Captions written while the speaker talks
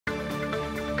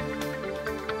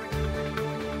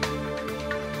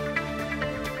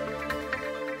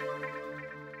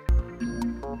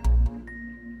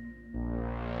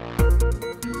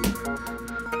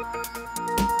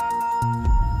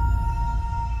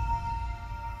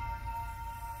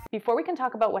Before we can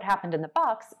talk about what happened in the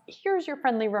box, here's your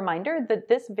friendly reminder that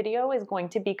this video is going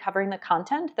to be covering the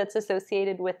content that's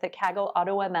associated with the Kaggle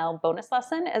AutoML bonus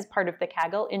lesson as part of the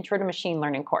Kaggle Intro to Machine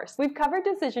Learning course. We've covered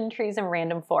decision trees and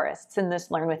random forests in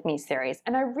this Learn With Me series,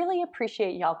 and I really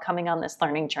appreciate y'all coming on this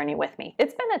learning journey with me.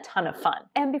 It's been a ton of fun.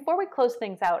 And before we close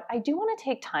things out, I do want to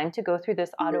take time to go through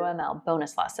this AutoML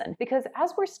bonus lesson, because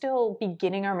as we're still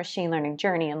beginning our machine learning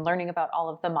journey and learning about all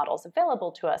of the models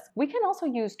available to us, we can also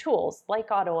use tools like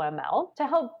AutoML to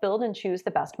help build and choose the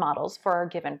best models for our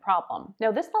given problem.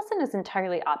 Now, this lesson is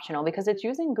entirely optional because it's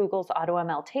using Google's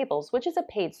AutoML tables, which is a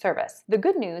paid service. The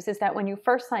good news is that when you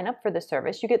first sign up for the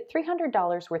service, you get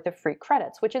 $300 worth of free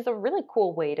credits, which is a really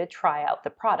cool way to try out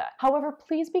the product. However,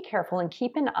 please be careful and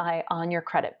keep an eye on your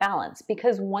credit balance,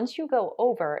 because once you go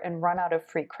over and run out of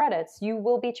free credits, you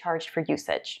will be charged for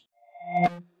usage.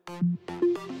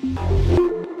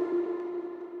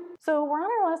 So we're on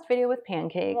our last video with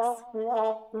pancakes,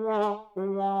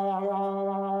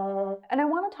 and I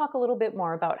want to talk a little bit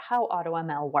more about how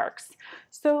AutoML works.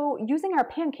 So using our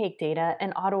pancake data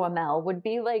in AutoML would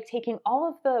be like taking all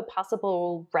of the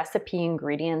possible recipe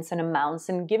ingredients and amounts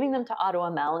and giving them to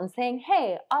AutoML and saying,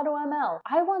 hey, AutoML,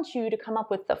 I want you to come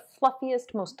up with the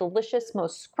fluffiest, most delicious,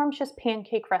 most scrumptious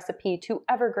pancake recipe to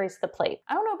ever grace the plate.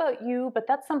 I don't know about you, but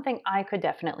that's something I could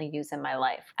definitely use in my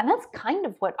life. And that's kind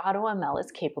of what AutoML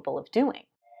is capable of doing.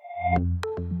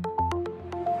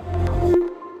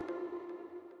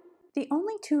 The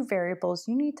only two variables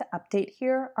you need to update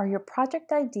here are your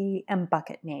project ID and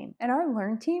bucket name. And our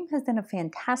Learn team has done a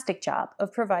fantastic job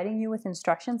of providing you with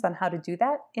instructions on how to do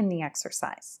that in the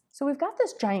exercise. So we've got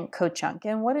this giant code chunk,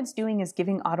 and what it's doing is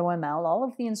giving AutoML all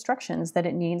of the instructions that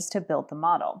it needs to build the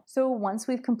model. So once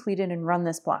we've completed and run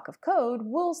this block of code,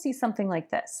 we'll see something like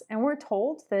this. And we're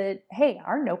told that, hey,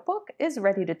 our notebook is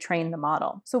ready to train the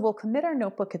model. So we'll commit our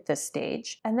notebook at this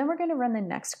stage, and then we're going to run the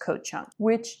next code chunk,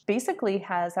 which basically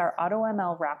has our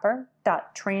AutoML wrapper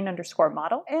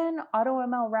 .train_model and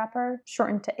AutoML wrapper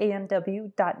shortened to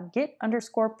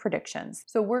AMW.get_predictions.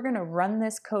 So we're going to run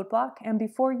this code block, and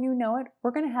before you know it, we're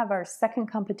going to have our second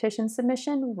competition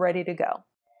submission ready to go.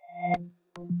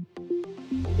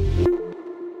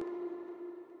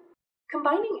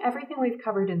 Combining everything we've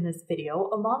covered in this video,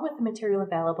 along with the material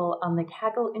available on the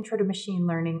Kaggle Intro to Machine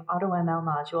Learning AutoML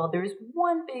module, there's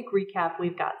one big recap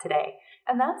we've got today.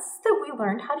 And that's that we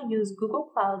learned how to use Google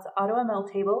Cloud's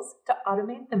AutoML tables to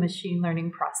automate the machine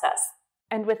learning process.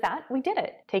 And with that, we did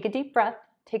it. Take a deep breath.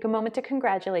 Take a moment to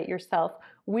congratulate yourself.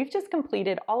 We've just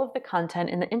completed all of the content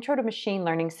in the Intro to Machine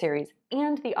Learning series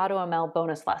and the AutoML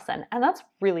bonus lesson, and that's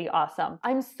really awesome.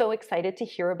 I'm so excited to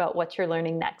hear about what you're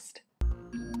learning next.